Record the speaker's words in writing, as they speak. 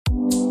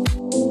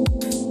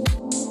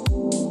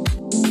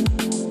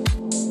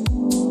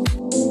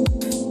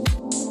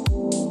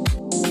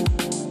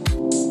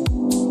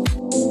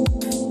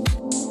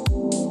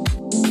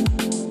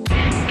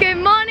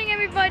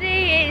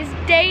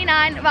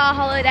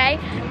today,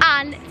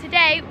 and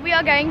today we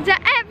are going to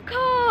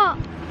Epcot.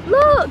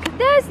 Look,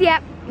 there's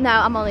the No,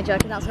 I'm only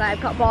joking, that's not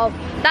Epcot ball.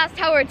 That's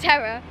Tower of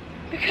Terror,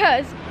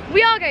 because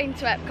we are going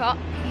to Epcot,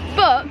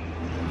 but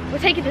we're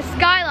taking the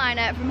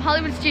Skyliner from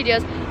Hollywood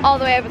Studios all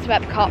the way over to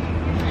Epcot.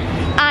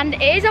 And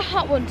it is a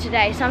hot one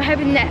today, so I'm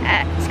hoping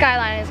that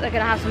Skyliners are going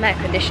to have some air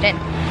conditioning,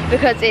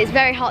 because it's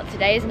very hot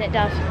today, isn't it,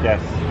 Dad?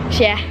 Yes.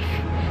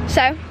 Yeah.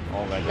 So,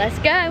 Already. let's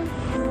go.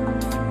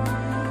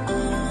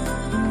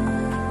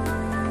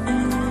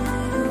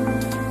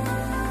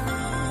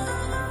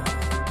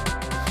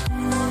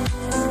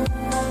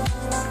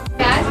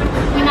 Guys,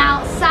 we're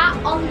now sat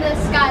on the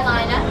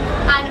Skyliner,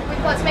 and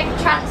we've got to make a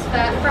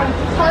transfer from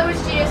Hollywood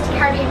Studios to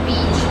Caribbean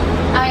Beach.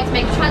 I'm going to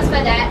make a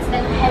transfer there to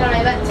then head on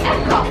over to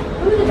Epcot.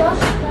 Ooh, the door's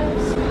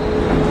closed.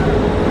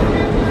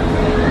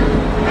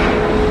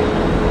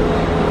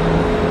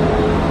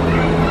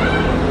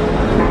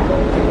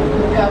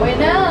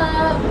 Going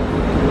up.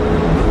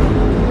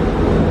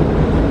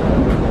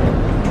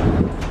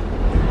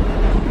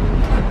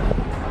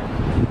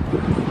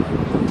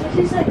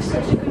 This is like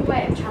such a good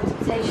way of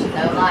transportation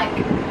though, like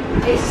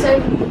it's so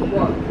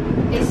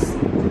it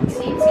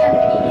seems kind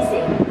of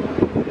easy.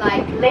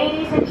 Like,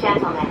 ladies and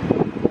gentlemen,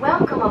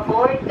 welcome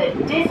aboard the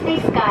Disney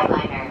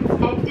Skyliner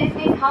and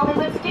Disney's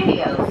Hollywood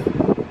Studios.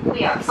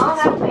 We are on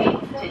our way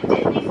to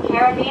Disney's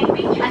Caribbean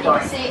Beach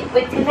Resort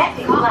with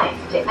connecting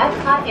flights to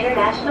Epcot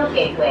International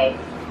Gateway,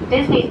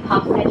 Disney's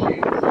Pop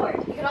Century Resort,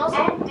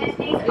 and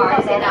Disney's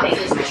Art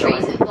Animation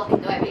Resort.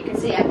 blocking the way, but you can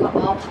see Epcot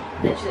Ball.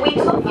 We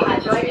hope you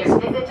enjoyed your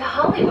visit to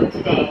Hollywood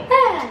today.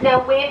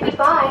 Now wave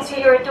goodbye to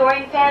your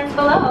adoring fans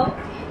below.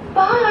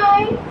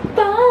 Bye!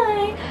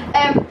 Bye!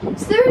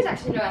 So there is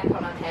actually no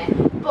aircon on here,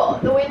 but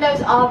the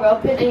windows are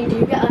open and you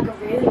do get like a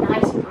really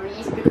nice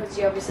breeze because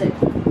you're obviously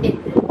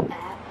in the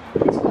air.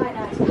 It's quite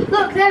nice.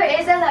 Look, there it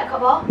is, there's Epcot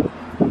Ball.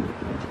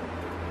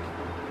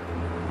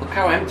 Look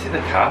how empty the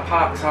car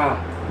parks are.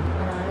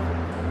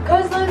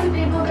 Because loads of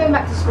people are going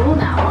back to school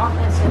now, aren't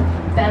there? So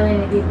barely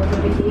any people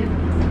will be here.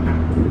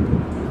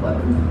 Whoa.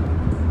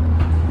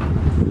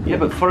 Yeah,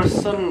 but for a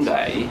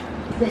Sunday,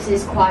 This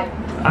is quite...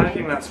 I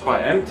think that's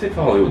quite empty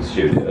for Hollywood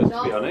Studios,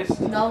 to be honest.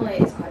 Normally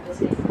it's quite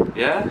busy.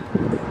 Yeah?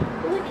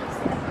 Look, it's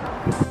the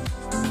Epcot.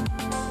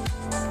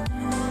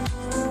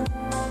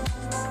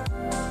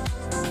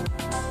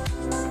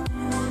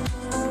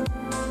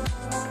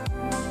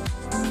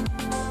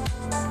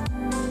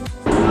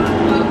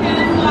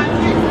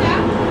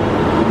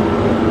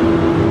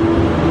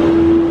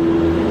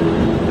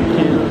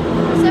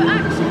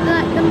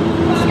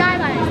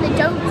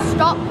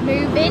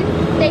 Moving,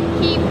 they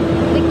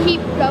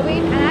keep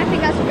going, and I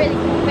think that's a really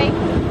cool thing.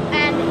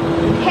 And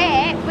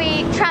here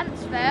we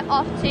transfer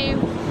off to,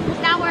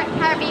 now we're at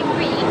Caribbean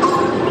Beach,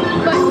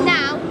 but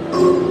now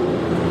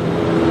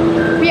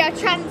we are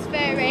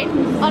transferring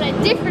on a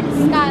different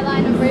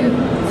Skyliner route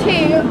to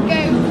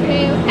go to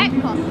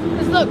Epcot.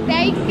 Because look,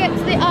 there you can get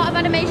to the Art of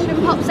Animation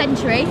and Pop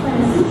Century,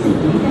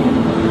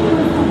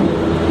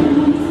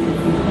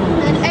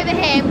 and over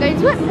here I'm going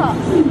to Epcot.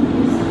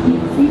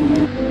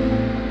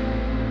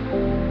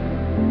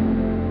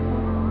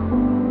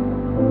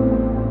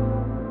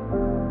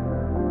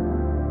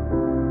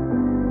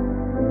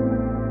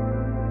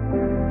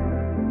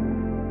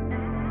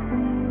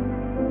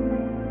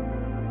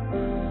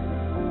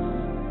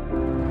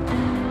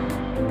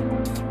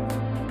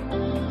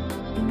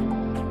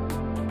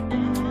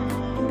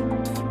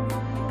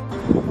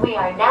 We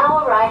are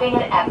now arriving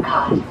at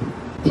Epcot.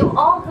 To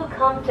all who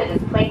come to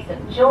this place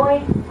of joy,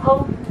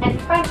 hope,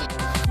 and friendship.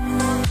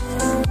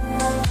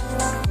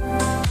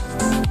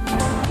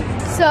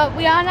 So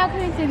we are now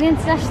coming through the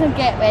International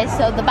Gateway,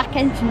 so the back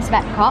entrance of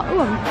Epcot.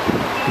 Ooh.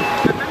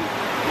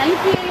 Thank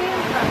you.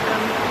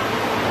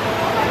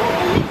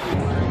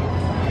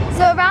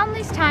 So around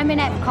this time in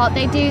Epcot,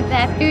 they do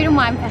their Food and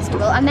Wine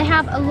Festival, and they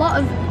have a lot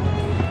of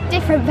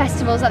different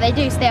festivals that they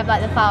do. So they have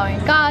like the Flower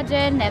and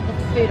Garden, they have the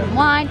Food and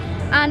Wine.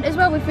 And as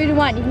well with Food and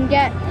Wine, you can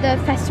get the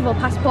festival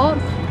passport.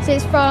 So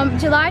it's from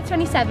July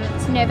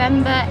 27th to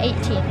November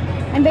 18th.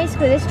 And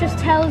basically this just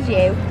tells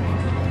you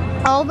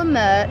all the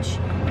merch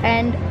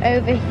and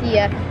over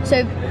here.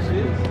 So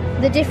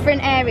the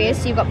different areas,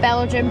 so you've got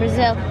Belgium,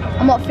 Brazil,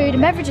 and what food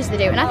and beverages they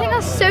do. And I think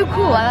that's so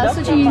cool, that's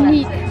such a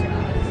unique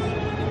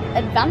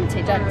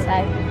advantage, I'd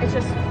say. It's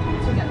just...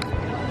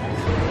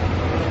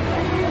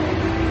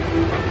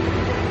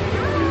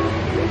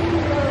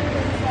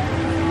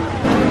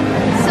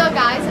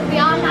 Guys, we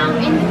are now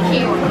in the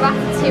queue for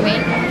Ratatouille.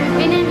 We've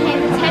been in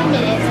here for 10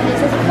 minutes and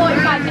this is a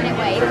 45-minute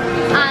wait,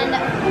 and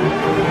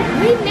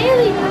we're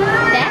nearly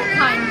there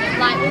kind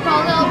of, like we've got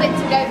a little bit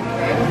to go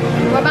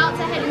through. We're about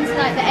to head into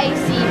like the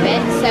AC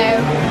bit, so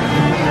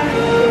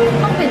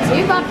not been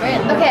too bad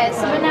really. Okay,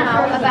 so we're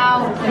now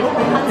about,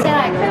 I'd say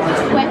like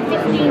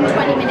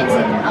 15-20 minutes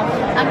in now.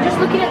 I'm just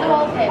looking at the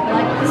wallpaper,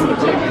 like you can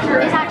see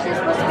it's actually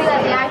supposed to be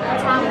like the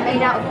Eiffel Tower made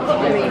out of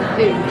cutlery and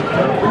food.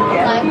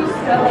 Like,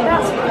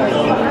 that's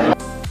cool.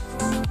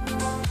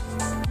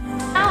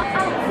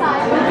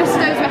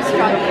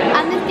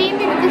 And the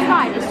theming of this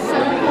ride is so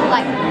cool,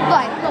 like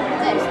look at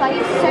this, like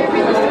it's so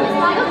realistic, it's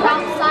like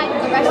outside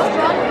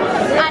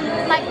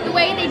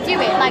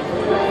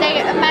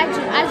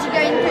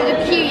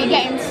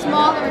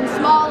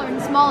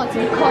smaller to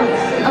become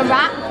a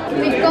rat.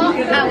 We've got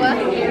our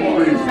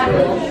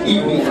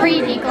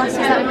 3D glasses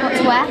that we've got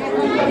to wear.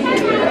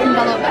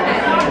 They look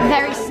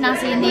very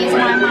snazzy in these,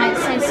 and I might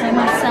say so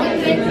myself.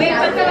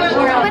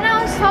 When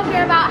I was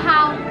talking about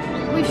how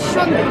we've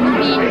shrunk from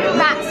being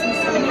rats and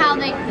stuff, and how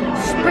they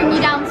bring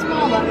you down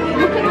smaller,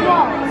 look at the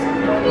walls.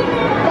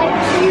 They're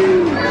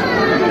huge.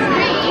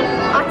 We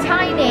are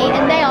tiny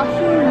and they are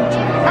huge.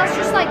 That's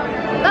just like,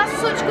 that's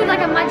such good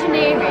like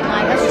imagineering,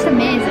 like that's just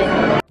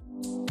amazing.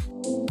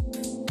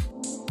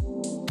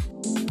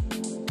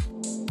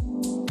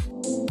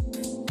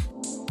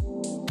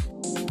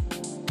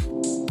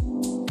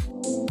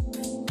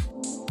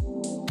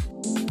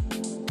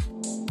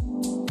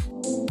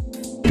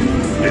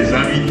 Les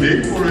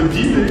invités pour le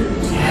dîner.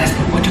 Yes,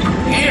 but what to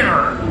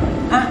prepare?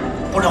 Hein?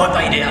 Pour le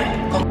repas idéal.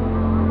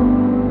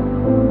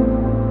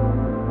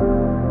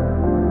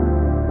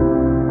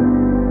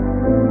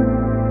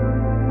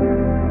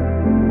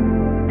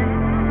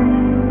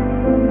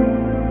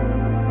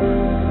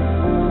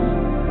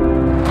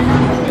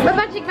 The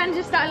Magic Man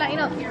just started letting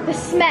up. The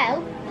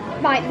smell,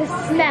 right, the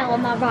smell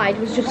on that ride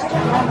was just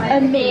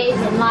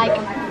amazing. Like,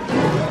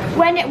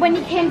 when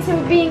you came to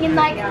being in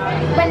like,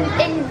 when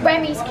in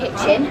Remy's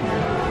kitchen,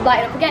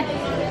 light up again.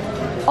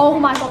 Oh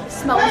my god, the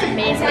smell was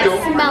amazing.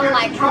 It smelled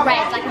like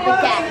bread, like a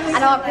baguette. I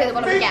know I really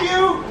want a baguette.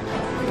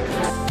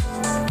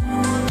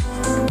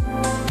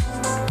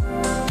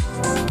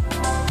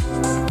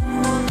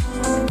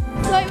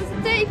 So it was a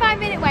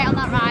 35-minute wait on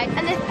that ride,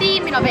 and the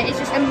theming of it is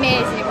just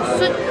amazing.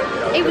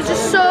 It was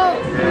just so,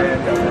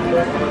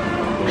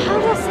 how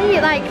do I say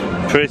it, like?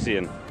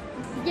 Parisian.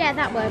 Yeah,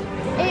 that word.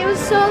 It was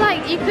so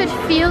like, you could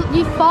feel,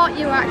 you thought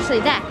you were actually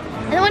there.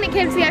 And then when it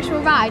came to the actual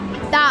ride,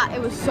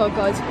 it was so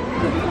good.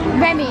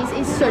 Remy's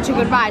is such a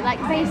good ride. Like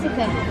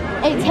basically,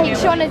 it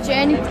takes you on a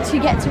journey to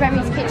get to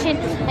Remy's kitchen,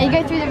 and you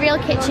go through the real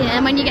kitchen,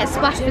 and when you get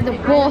splashed with the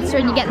water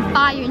and you get the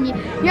fire, and you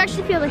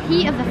actually feel the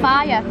heat of the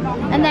fire.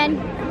 And then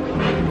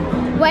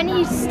when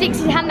he sticks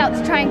his hand out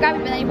to try and grab it,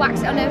 but then he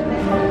whacks it on a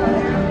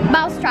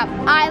mousetrap,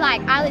 I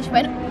literally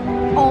went,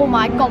 oh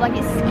my god, like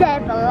it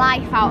scared the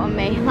life out of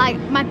me. Like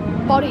my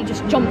body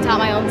just jumped out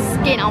my own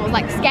skin. I was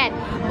like scared.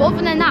 But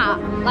other than that,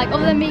 like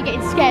other than me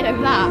getting scared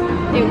over that,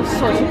 it was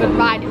such a good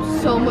ride. It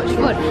was so much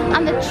fun.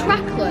 And the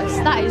trackless,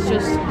 that is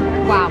just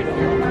wow.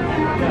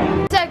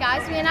 So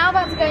guys, we are now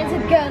about to go into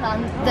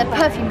Guerlain, the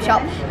perfume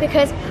shop,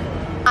 because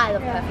I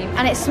love perfume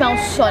and it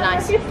smells so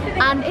nice.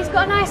 And it's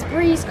got a nice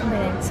breeze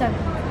coming in, so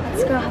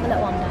let's go have a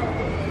little wander.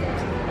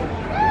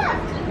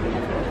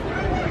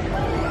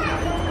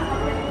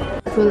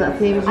 I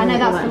know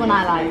that's the one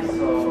I like.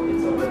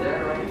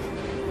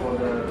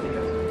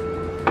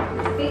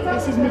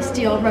 This is Miss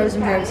Dior Rose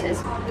and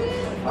Roses.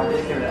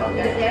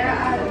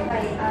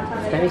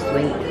 Very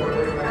sweet.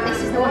 This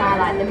is the one I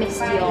like, the Miss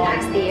Dior.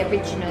 It's the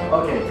original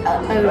Eau de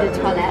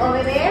Toilette.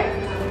 Over there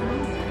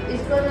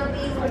is going to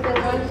be for the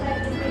one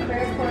side to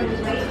prepare for the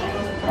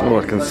waiting. Oh,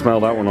 I can smell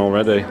that one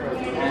already.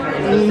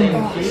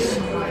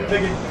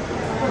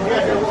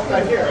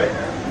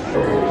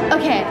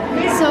 Okay,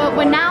 so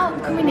we're now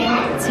coming in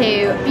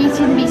to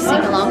Beauty and the Beast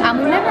sing along, and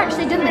we've never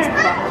actually done this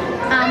before.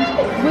 And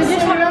we're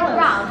just having a look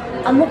around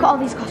and look at all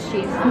these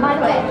costumes. And by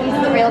the way, these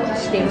are the real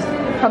costumes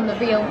from the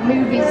real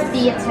movies,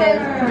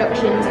 theatres,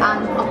 productions,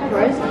 and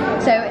operas.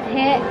 So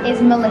here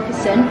is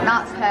Maleficent.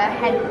 That's her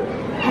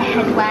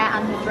headwear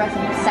and her dress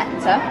and her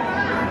sceptre.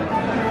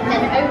 And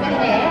then over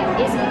here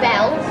is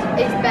Belle's. I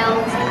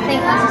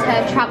think this is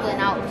her travelling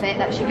outfit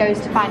that she goes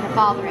to find her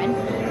father in.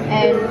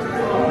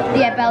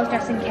 Yeah, Belle's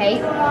dress and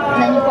cape.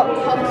 And then you've got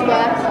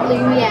Cogsworth's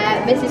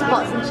Lumiere, Mrs.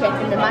 Potts and Chip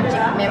in the magic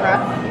mirror.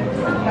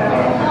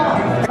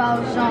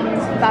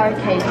 Valjean's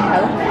barricade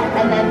coat.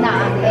 And then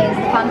that is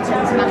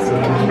Phantom's mask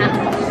and hat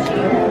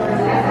costume.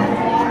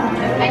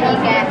 And you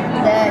get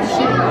the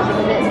sheep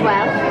with it as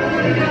well.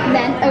 And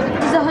then this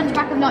is a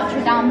Hunchback of Notre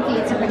Dame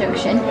theatre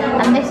production.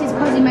 And this is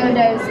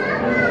Quasimodo's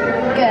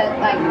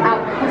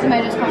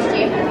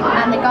costume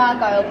and the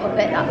gargoyle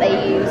puppet that they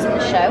use in the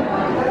show.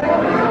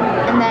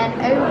 And then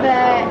over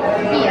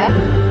here,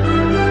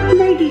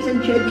 ladies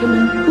and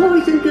gentlemen,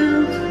 boys and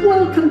girls,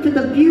 welcome to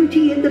the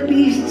Beauty and the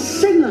Beast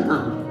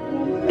sing-along.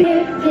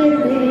 Big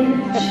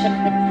village,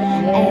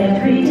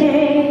 every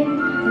day,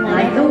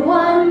 like the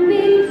one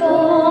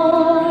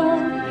before.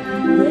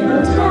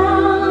 Little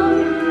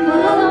town,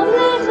 full of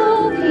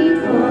little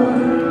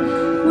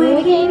people,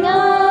 waking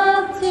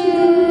up to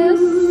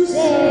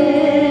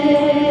say,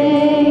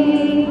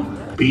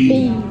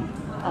 Be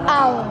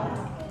ow.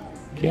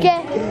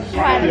 Get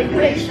try the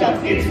great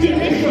stuff, it's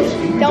delicious.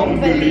 Don't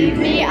believe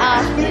me,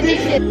 ask the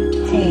dishes.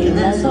 tale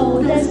as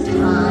old as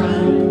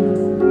time,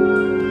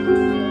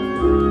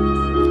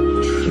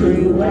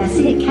 true as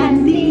it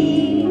can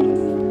be.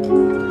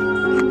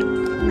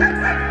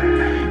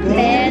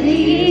 Barely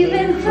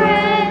even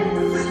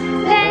friends,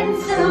 then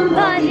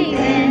somebody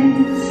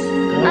ends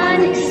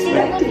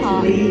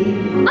unexpectedly.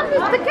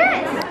 I'm the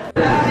guest.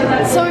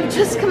 So we've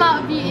just come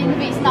out of Beauty and the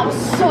Beast and that was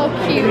so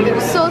cute, it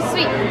was so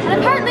sweet. And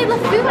apparently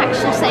LeFou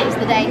actually saves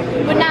the day.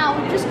 But now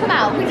we've just come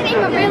out, we didn't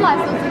even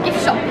realise there was a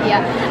gift shop here.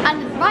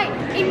 And right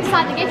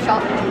inside the gift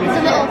shop is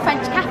a little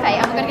French cafe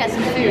and we're going to get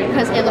some food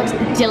because it looks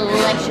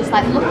delicious.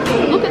 Like look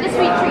at the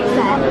sweet treats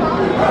there.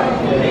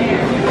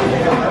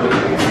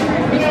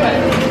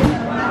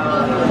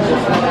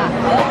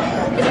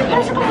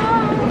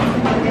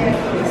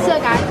 So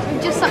guys,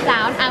 we've just sat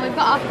down and we've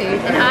got our food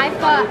and I've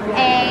got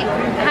a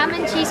ham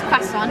and cheese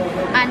croissant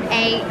and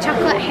a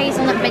chocolate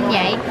hazelnut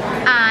beignet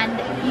and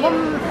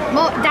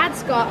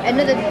Dad's got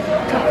another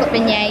chocolate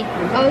beignet.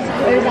 Oh, is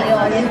that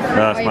yours?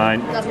 That's mine.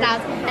 That's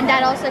Dad's. And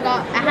Dad also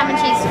got a ham and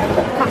cheese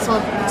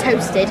croissant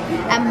toasted.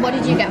 And what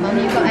did you get, Mum?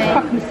 You got a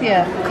croque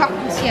monsieur. Croque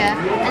monsieur.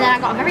 And then I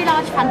got a very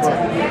large Fanta.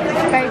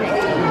 Very big.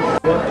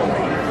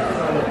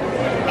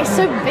 It's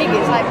so big,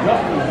 it's like...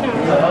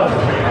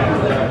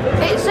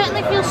 It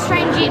certainly feels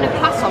strange eating a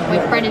croissant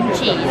with bread and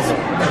cheese.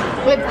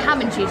 With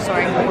ham and cheese,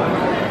 sorry.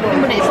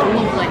 But it's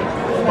lovely.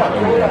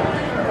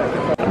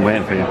 I'm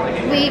waiting for you.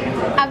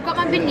 I've got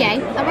my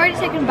beignet. I've already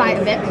taken a bite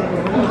of it.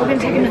 We're going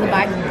to take another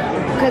bite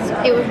because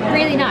it was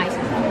really nice.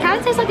 It kind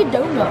of tastes like a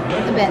donut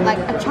a bit, like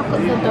a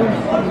chocolate-filled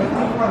donut.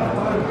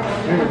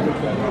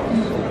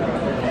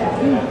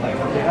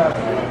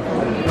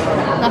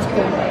 That's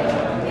good.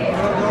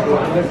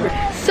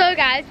 So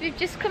guys, we've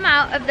just come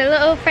out of the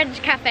little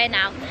French cafe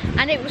now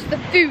and the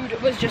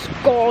food was just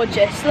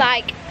gorgeous.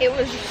 Like, it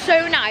was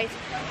so nice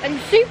and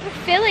super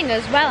filling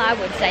as well, I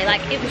would say.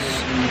 Like, it was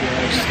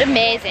just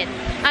amazing.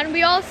 And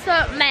we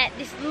also met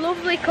this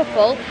lovely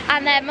couple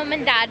and their mum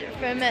and dad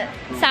from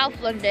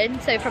South London,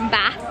 so from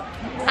Bath.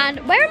 And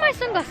where are my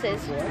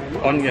sunglasses?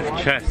 On your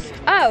chest.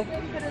 Oh.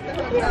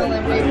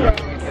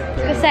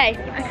 I say,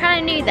 I kind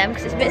of need them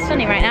because it's a bit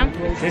sunny right now.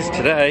 It is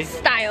today.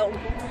 Style.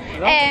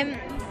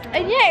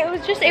 And yeah, it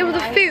was the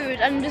food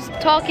and just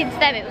talking to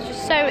them. It was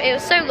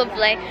so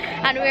lovely.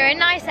 And we were in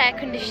nice air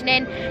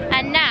conditioning.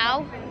 And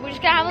now we're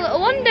just gonna have a little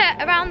wander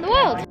around the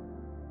world.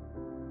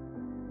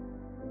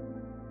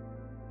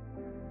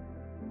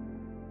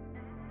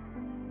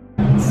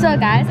 So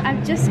guys,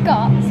 I've just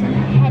got some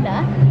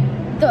henna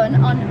done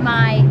on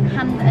my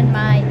hand and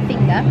my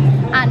finger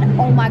and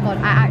oh my god,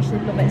 I actually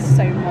love it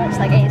so much.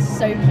 Like, it is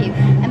so cute.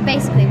 And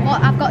basically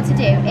what I've got to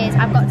do is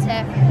I've got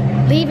to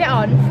leave it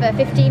on for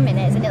 15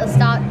 minutes and it'll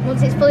start,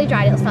 once it's fully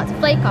dried, it'll start to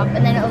flake off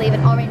and then it'll leave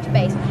an orange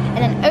base and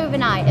then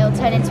overnight it'll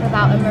turn into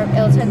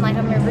it'll turn like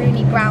a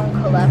maroony brown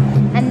colour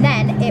and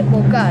then it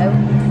will go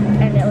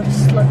and it'll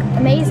just look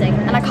amazing.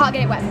 And I can't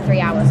get it wet for 3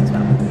 hours as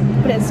well,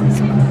 but it's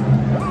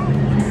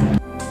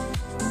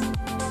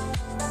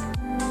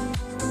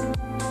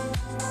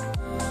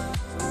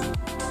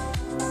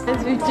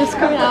we've just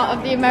come out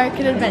of the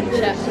American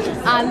Adventure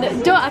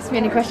and don't ask me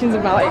any questions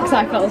about it because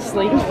I fell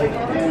asleep.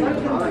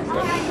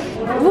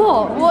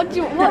 What do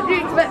you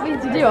expect me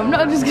to do? I'm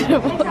not just gonna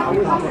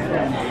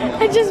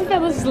I just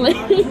fell asleep.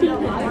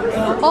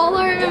 All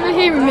I remember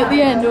hearing at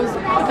the end was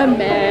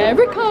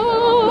America.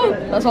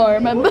 That's all I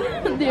remember.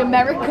 The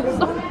America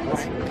song.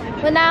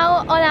 We're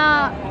now on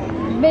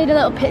made a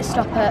little pit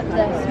stop at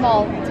the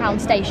small town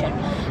station,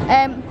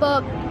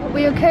 but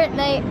we are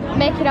currently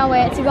making our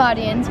way to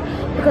Guardians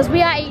because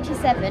we are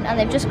 87 and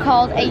they've just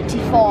called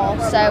 84,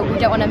 so we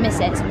don't want to miss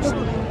it.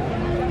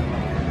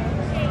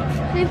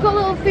 They've got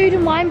little food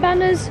and wine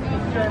banners.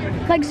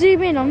 Like,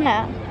 zoom in on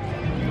that.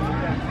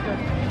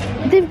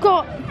 They've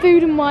got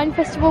food and wine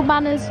festival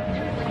banners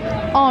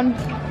on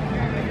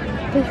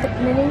the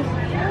minis.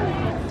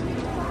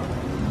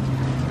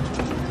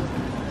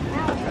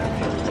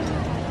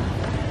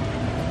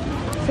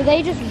 So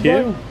they just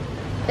run.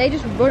 They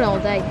just run all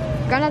day.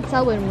 Grandad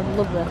Selwyn would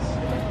love this.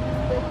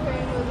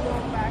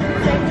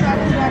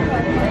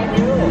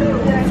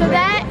 So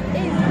there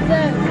is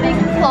the big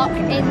clock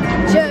in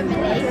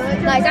Germany.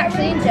 No, it's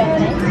actually in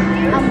Germany.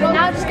 And we're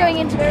now just going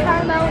into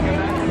caramel.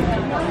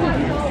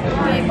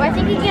 I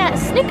think you can get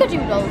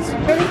snickerdoodles.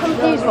 I'm really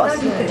confused what a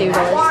snickerdoodle is.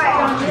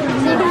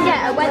 So you can get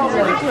a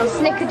Wednesday original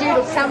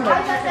snickerdoodle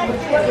sandwich.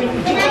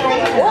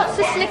 What's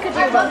a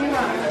snickerdoodle?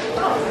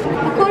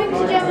 According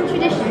to German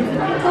tradition,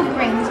 people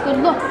brings good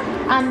luck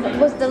and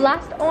was the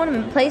last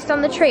ornament placed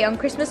on the tree on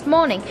Christmas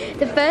morning.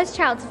 The first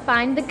child to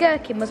find the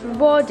gherkin was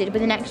rewarded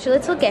with an extra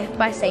little gift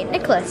by St.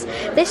 Nicholas.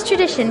 This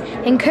tradition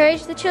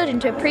encouraged the children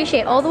to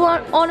appreciate all the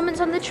ornaments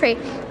on the tree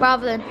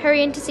rather than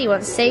hurrying to see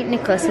what St.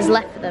 Nicholas has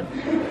left for them.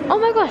 Oh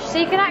my gosh, so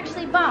you can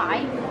actually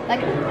buy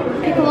like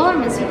pickle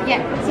ornaments. So you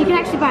can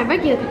actually buy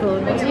regular pickle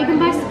ornaments and you can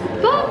buy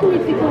sparkly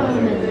pickle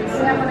ornaments.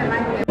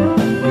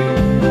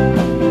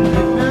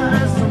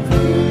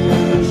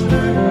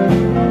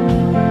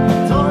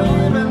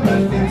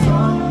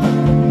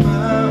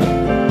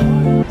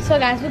 So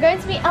guys, we're going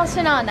to meet Elsa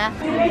and Anna.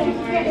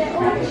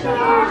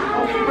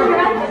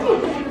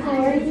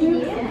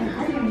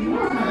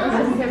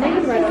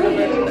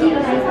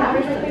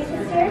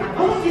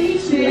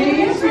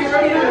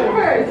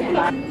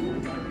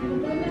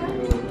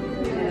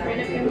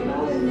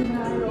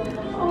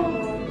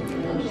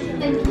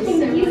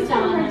 Thank you so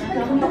much.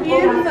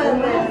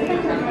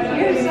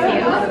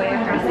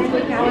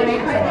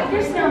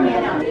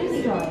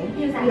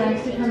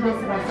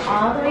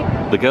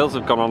 The girls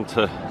have gone on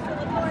to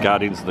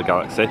Guardians of the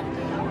Galaxy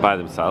by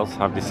themselves.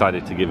 I've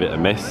decided to give it a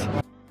miss.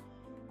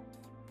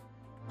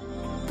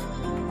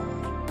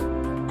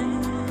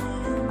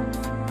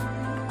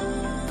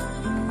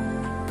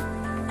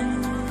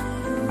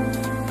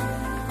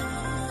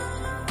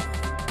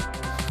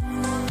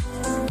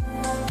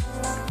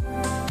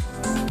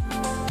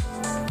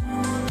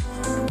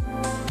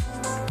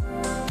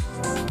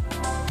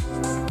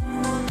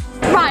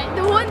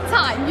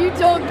 You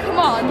don't come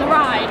on the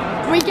ride,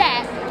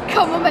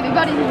 come on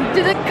everybody,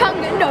 do the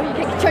conga, no you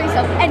can't control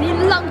yourself any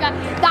longer.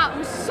 That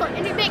was so,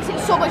 and it makes it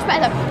so much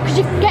better because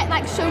you get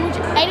like so much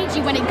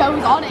energy when it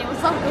goes on. It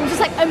was just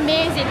like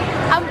amazing.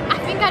 I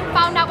think I'd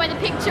found out where the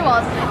picture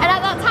was, and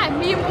at that time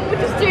me and Mum were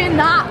just doing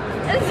that,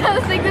 and so I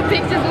was taking the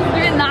pictures and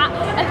doing that,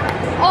 and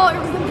oh, it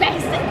was the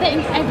best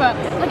thing ever.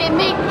 Like it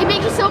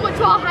makes you so much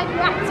more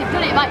hyperactive,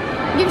 doesn't it? Like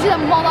it gives you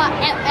more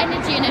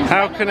energy and adrenaline.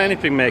 How can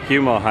anything make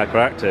you more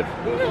hyperactive?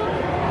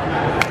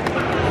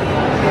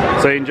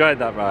 So you enjoyed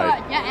that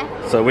ride?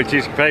 Yeah. So which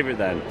is your favourite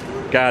then?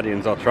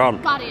 Guardians or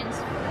Tron? Guardians.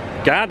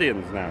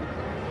 Guardians now?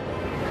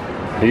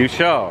 Are you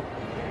sure?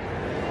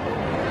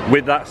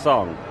 With that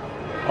song?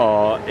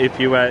 Or if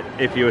you were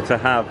to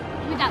have...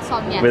 With that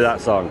song, yes. With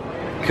that song.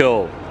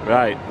 Cool.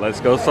 Right, let's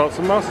go sort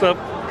some more stuff.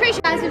 Pretty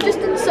sure guys, we've just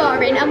done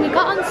soaring and we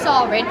got on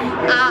soaring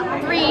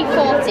at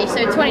 3:40,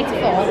 so 20 to 4,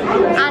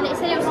 and it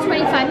said it was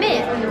 25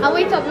 minutes, and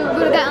we thought we were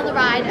going to get on the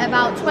ride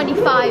about 5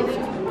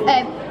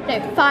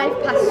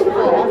 past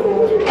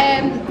 4,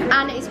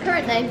 and it's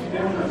currently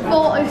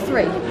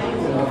 4:03.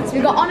 So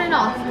we got on and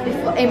off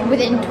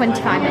within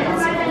 25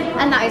 minutes,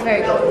 and that is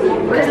very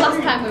good. Because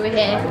last time we were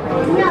here,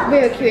 we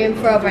were queuing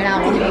for over an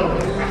hour.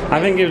 I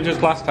think it was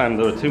just last time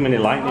there were too many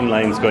lightning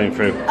lanes going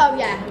through. Oh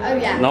yeah, oh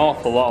yeah. An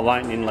awful lot of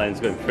lightning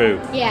lanes going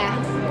through. Yeah.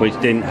 Which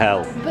didn't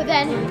help. But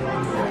then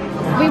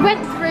we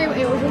went through,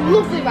 it was a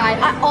lovely ride.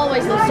 I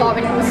always love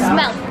soaring, it was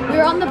smell. We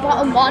were on the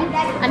bottom one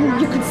and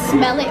you could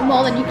smell it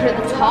more than you could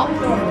at the top.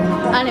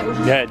 And it was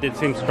just, yeah, it did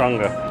seem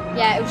stronger.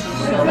 Yeah, it was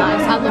just so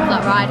nice. I love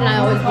that ride and I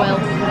always will.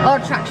 Or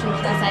attraction,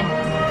 should I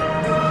say.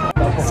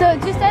 So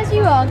just as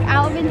you walk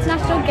out of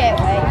International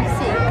Gateway, you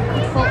see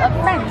a couple of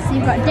friends. So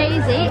you've got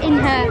Daisy in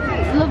her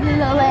lovely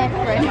little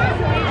apron,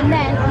 and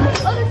then on the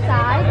other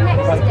side,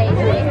 next to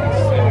Daisy,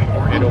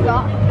 you've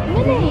got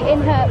Minnie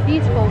in her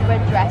beautiful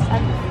red dress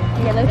and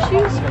yellow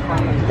shoes.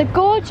 They're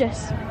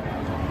gorgeous.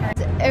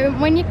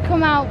 When you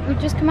come out, we've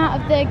just come out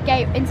of the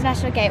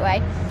International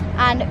Gateway,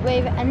 and we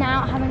are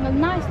now having a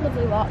nice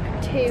lovely walk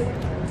to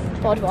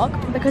Boardwalk,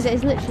 because it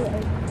is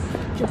literally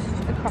just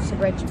across the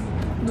bridge.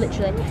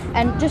 Literally,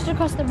 and just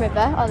across the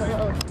river, or the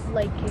little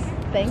lakey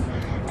thing,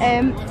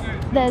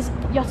 there's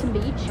Yachting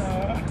Beach.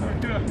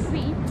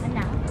 We are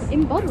now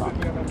in Boardwalk,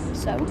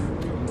 so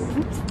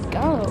let's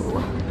go.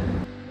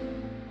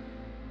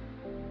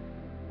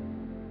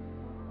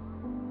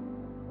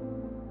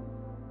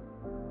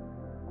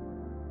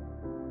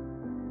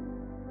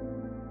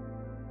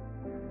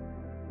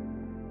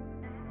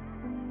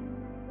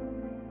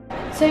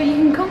 So you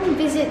can come and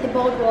visit the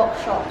Boardwalk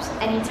shops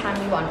anytime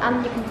you want,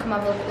 and you can come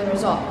have a look at the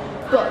resort.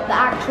 But the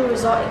actual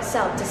resort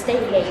itself, to stay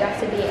here, you have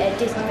to be a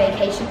Disney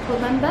Vacation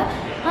Club member,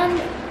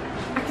 and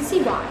I can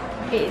see why.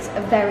 It is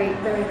a very,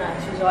 very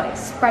nice resort.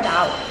 It's spread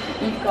out.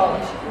 You've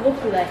got this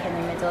lovely lake in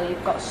the middle.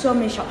 You've got so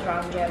many shops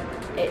around you.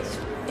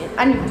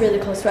 And you're really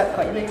close to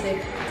Epcot. You're literally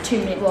a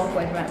 2-minute walk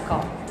away from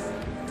Epcot.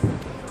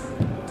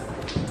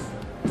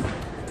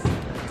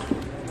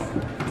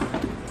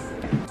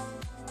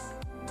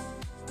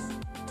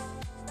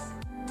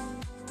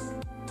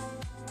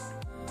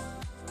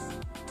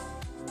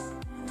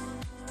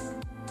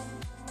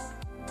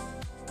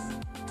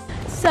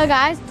 So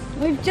guys,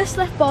 we've just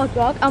left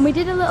Boardwalk and we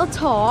did a little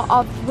tour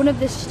of one of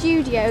the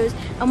studios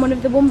and one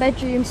of the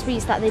 1-bedroom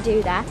suites that they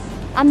do there,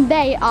 and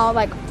they are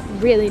like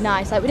really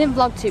nice. Like we didn't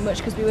vlog too much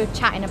because we were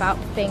chatting about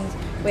things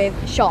with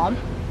Sean,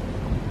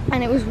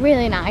 and it was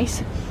really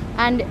nice,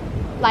 and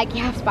like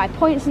you have to buy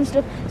points and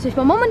stuff, so if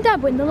my mum and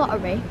dad win the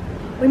lottery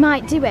we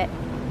might do it,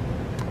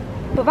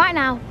 but right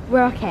now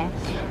we're okay.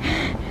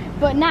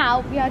 But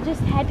now we are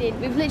just headed,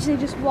 we've literally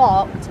just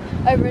walked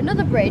over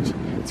another bridge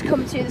to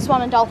come to the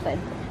Swan and Dolphin.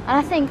 And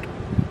I think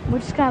we're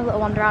just gonna have a little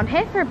wander around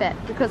here for a bit,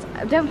 because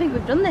I don't think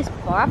we've done this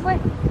before, have we?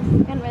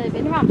 We haven't really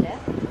been around here.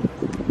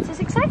 So it's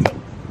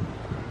exciting.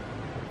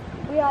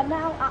 We are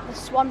now at the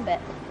Swan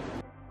bit.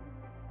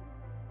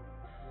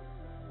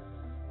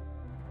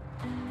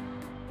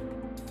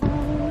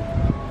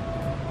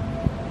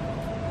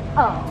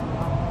 Oh.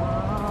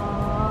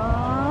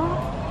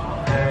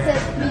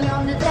 Take me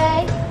on the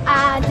day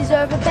I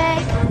deserve a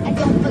bag, and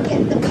don't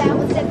forget the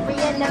flowers every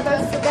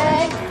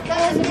anniversary.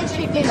 Cause you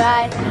treat me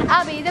right,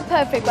 I'll be the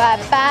perfect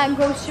wife. Buying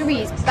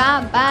groceries,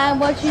 buying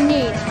what you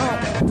need.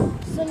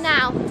 So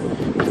now,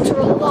 after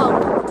a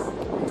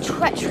long,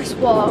 treacherous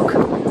walk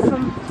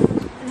from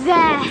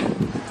there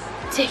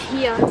to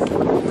here,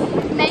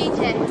 made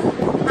it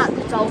at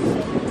the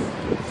Dolphin.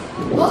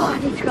 Oh, I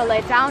need to go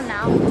lay down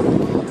now.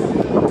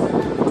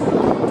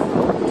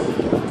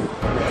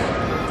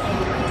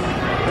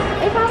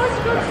 If I was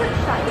to go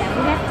touch that again,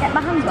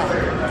 sun's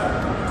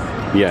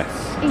wet? Yes.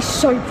 It's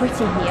so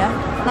pretty here.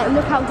 Like,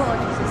 look how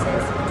gorgeous this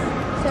is.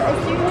 So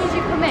as soon as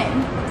you come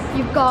in,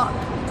 you've got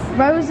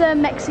Rosa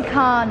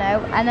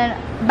Mexicano, and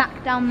then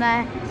back down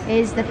there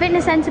is the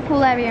fitness centre,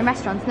 pool area and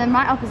restaurants, and then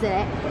right opposite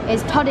it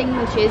is Todd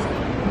English's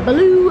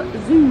Blue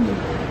Zoo.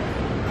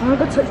 I'm gonna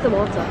go touch the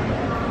water.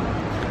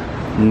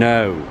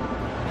 No.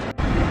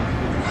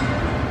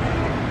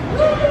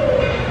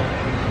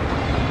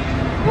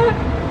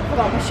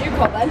 Forgot my shoe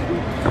caught then.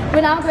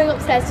 We're now going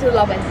upstairs to the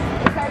lobby.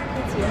 It's very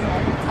pretty in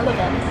here. I love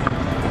it.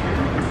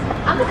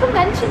 And the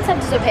convention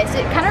centre's up here, so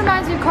it kind of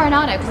reminds me of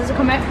Coronado because there's a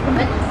convention.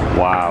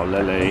 Wow,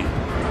 Lily.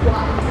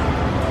 Wow.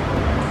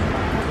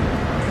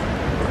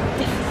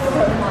 It's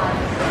so nice.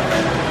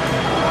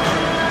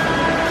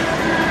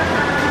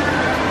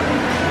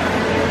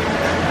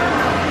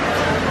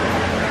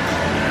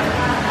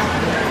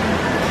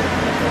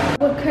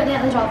 We're currently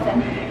at the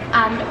Dolphin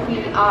and we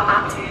are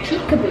at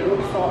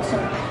Peekaboo for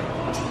some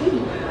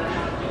tea.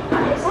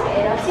 I'm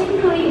excited. I've seen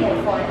people eating it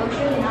before. It looks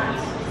really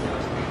nice.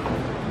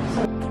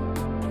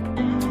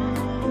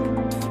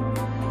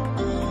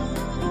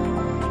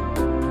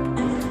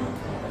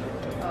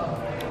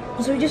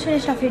 So we just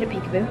finished our food at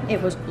Peekaboo.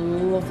 It was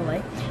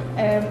lovely.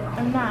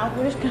 And now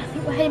we're just gonna, I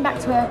think we're heading back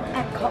to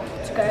Epcot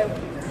to go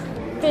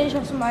finish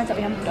off some rides that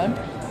we haven't done.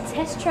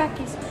 Test Track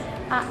is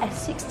at a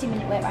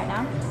 60-minute wait right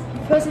now.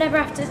 Frozen Ever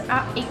After's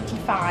at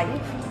 85.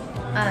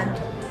 And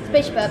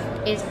Spaceship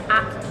Earth is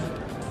at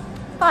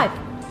 5.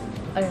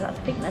 I don't know that's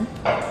a big then.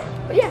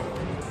 But yeah.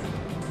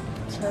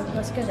 So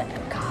let's go to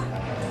Epcot.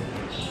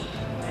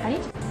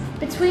 Right?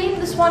 Between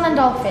the Swan and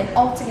Dolphin,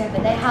 altogether,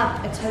 they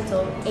have a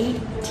total of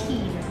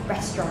 18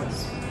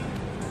 restaurants.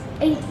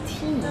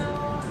 18!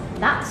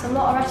 That's a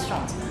lot of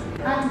restaurants.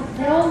 And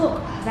they all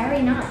look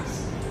very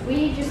nice.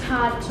 We just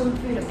had some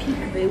food at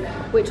Peekaboo,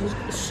 which was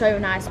so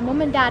nice.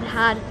 Mum and Dad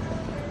had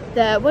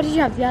the, what did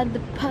you have? You had the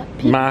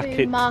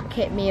Peekaboo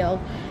market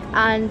meal.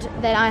 And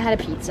then I had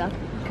a pizza,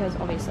 because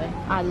obviously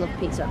I love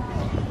pizza.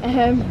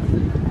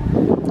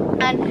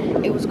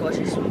 And it was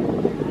gorgeous.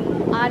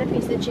 I had a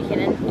piece of the chicken,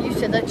 and you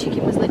said the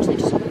chicken was literally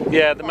just...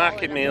 Yeah, the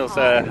market meal's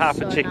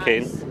half a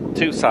chicken, nice.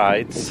 2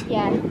 sides.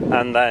 Yeah.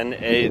 And then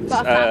it's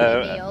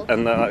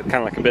kind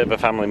of like a bit of a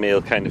family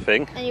meal kind of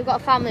thing. And you've got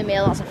a family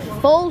meal that's a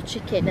full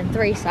chicken and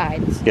 3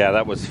 sides. Yeah,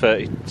 that was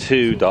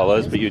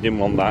 $32, but you didn't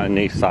want that in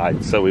each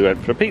side, so we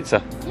went for a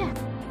pizza. Yeah.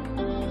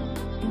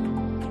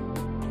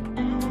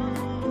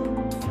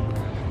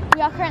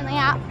 We are currently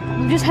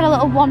we've just had a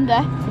little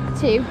wander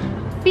to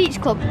Beach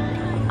Club,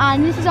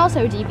 and this is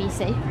also a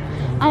DVC.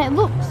 And it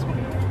looks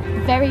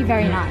very,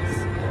 very nice.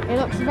 It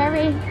looks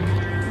very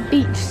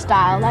beach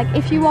style. Like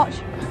if you watch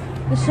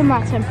the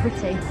Sunrise Turn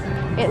Pretty,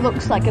 it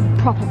looks like a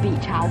proper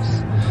beach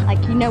house.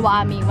 Like you know what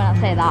I mean when I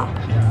say that.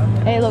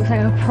 It looks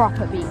like a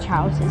proper beach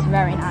house. It's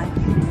very nice.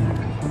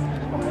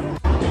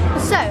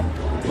 So,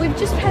 we've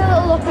just had a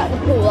little look at the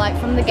pool, like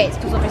from the gates,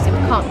 because obviously we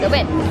can't go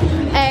in.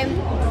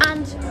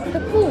 And the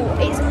pool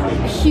is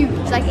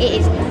huge. Like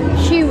it is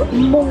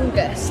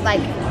humongous.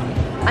 Like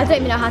I don't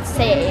even know how to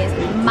say it. It is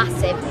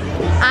massive,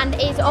 and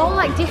it's all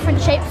like different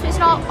shapes. So it's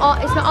not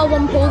all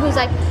one pool. There's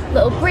like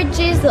little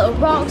bridges, little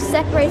rocks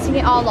separating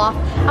it all off.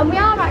 And we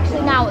are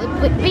actually now at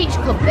the Beach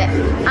Club bit,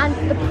 and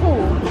the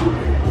pool.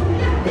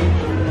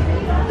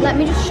 Let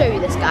me just show you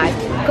this, guys,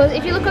 because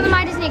if you look on the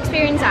My Disney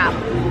Experience app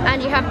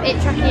and you have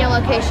it tracking your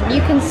location,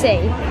 you can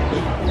see.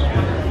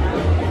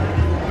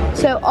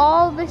 So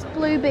all this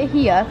blue bit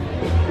here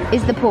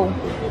is the pool.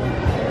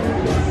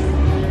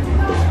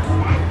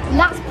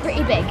 That's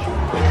pretty big.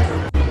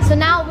 So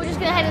now we're just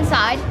gonna head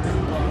inside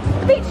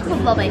the Beach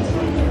Club lobby.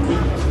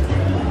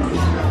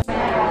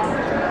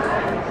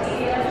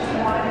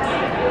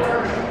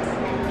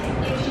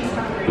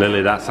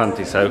 Lily, that's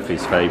Auntie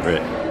Sophie's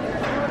favourite.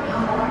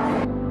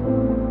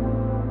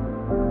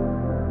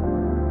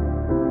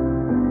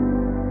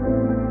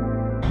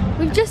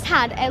 We've just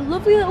had a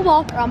lovely little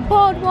walk around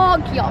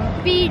Boardwalk, Yacht on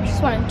the Beach,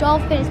 Swan and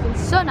Dolphin. It's been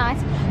so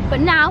nice. But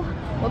now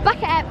we're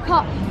back at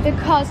Epcot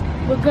because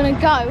we're gonna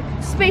go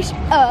to Spaceship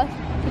Earth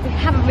because we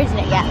haven't ridden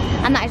it yet,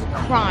 and that is a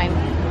crime.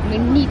 We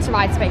need to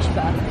ride Spaceship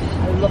Earth.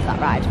 I love that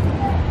ride.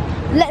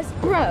 Let's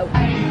go.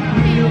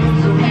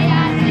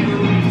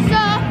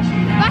 So,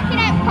 back in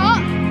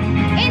Epcot,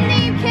 in the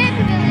UK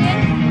Pavilion,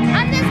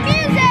 and there's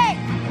music!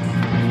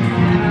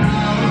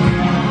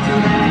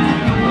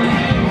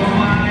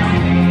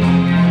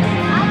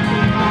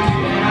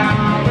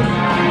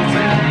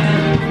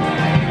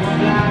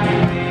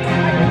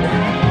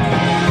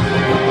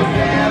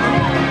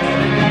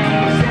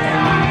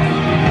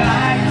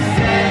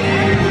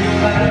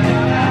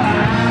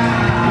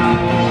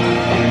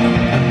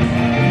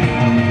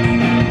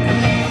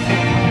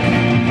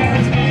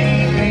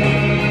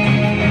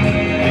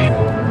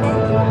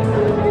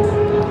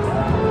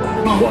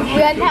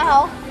 We are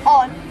now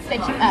on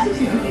Spaceship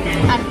Earth,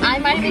 and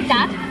I'm riding with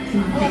Dad,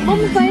 and then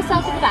Mum's by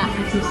herself in the back.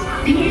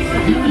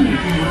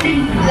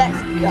 Let's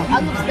go. I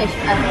love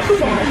Spaceship Earth, it's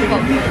so much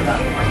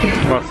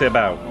fun. What's it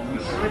about?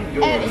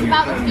 It's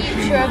about the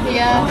future of the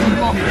Earth and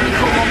what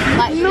people want.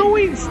 Like, no,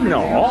 it's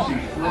not.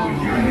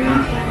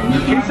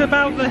 It's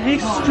about the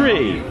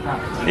history.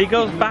 It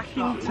goes back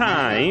in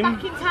time.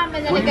 Back in time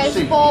and then it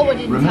goes forward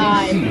in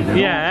time.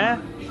 Yeah.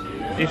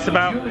 It's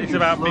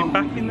about being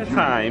back in the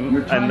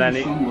time, and then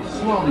it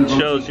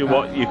shows you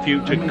what your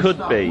future could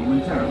be.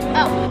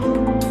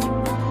 Oh.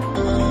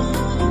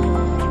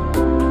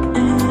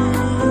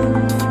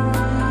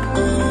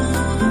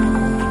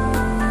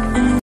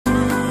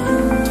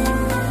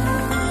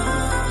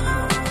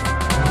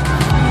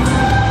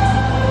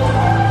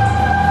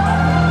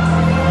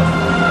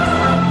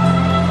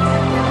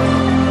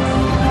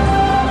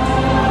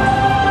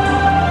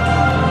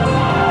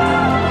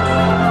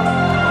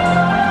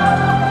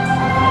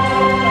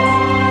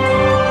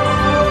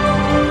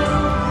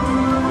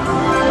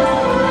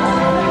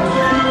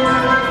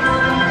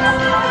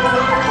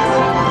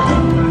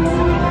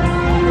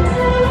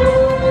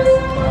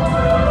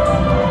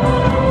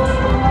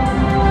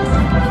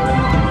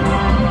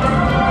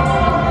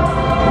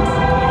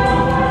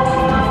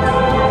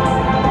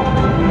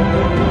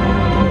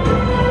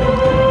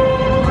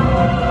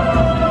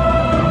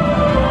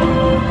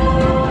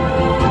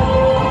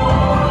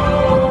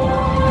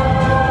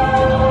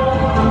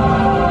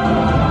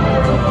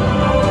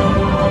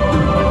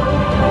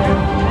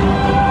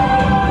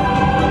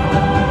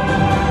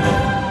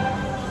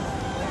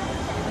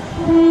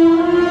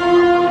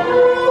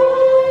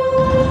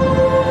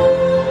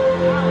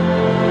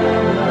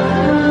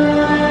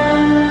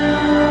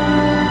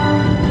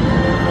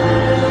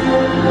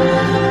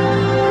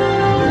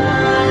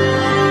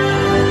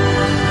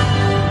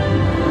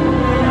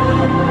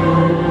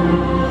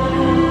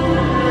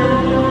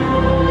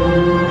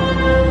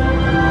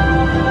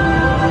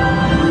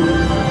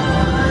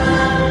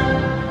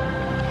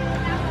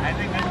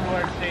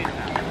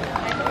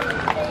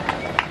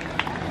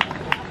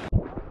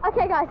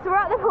 Okay guys, so we're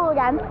at the pool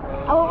again.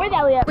 I went with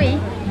Elliot. We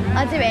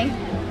are doing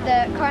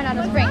the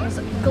Coronado Springs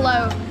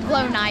glow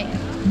night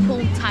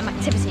pool time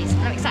activities.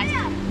 I'm excited.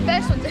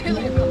 First one's a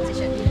hula hoop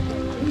competition.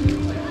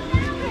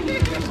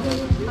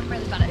 I'm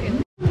really bad at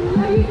hula.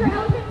 Use your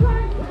elephant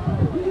trunk.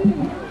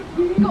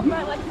 Got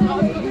my legs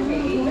out.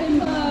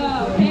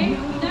 Okay,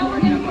 now we're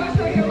gonna brush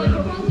our hair like a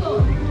Rapunzel.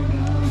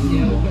 2,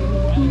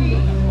 3,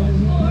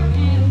 4,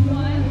 and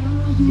 1,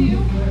 2,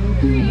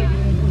 3.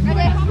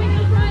 Ready? Hopping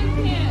the frying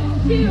pan.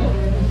 2,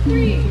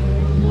 3,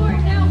 4.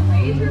 Now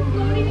raise your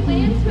floating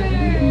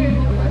lantern.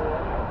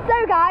 So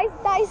guys,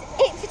 that is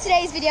it for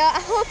today's video.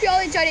 I hope you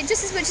all enjoyed it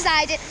just as much as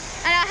I did.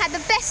 And I had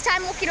the best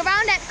time walking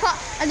around Epcot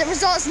and the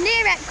resorts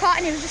near Epcot,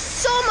 and it was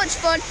just so much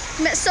fun.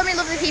 I met so many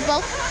lovely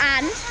people,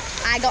 and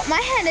I got my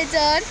henna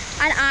done,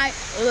 and I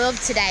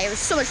loved today. It was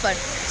so much fun.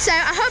 So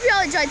I hope you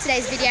all enjoyed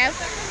today's video.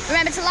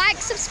 Remember to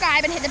like,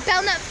 subscribe, and hit the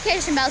bell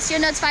notification bell so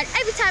you're notified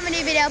every time a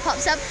new video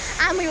pops up.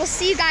 And we will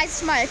see you guys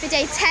tomorrow for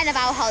day 10 of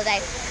our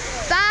holiday.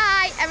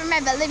 Bye, and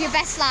remember, live your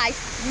best life.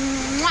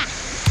 Mwah.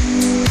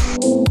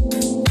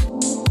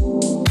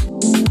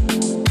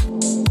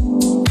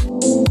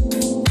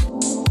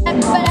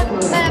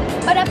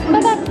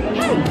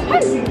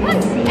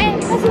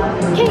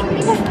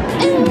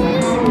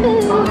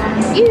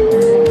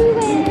 You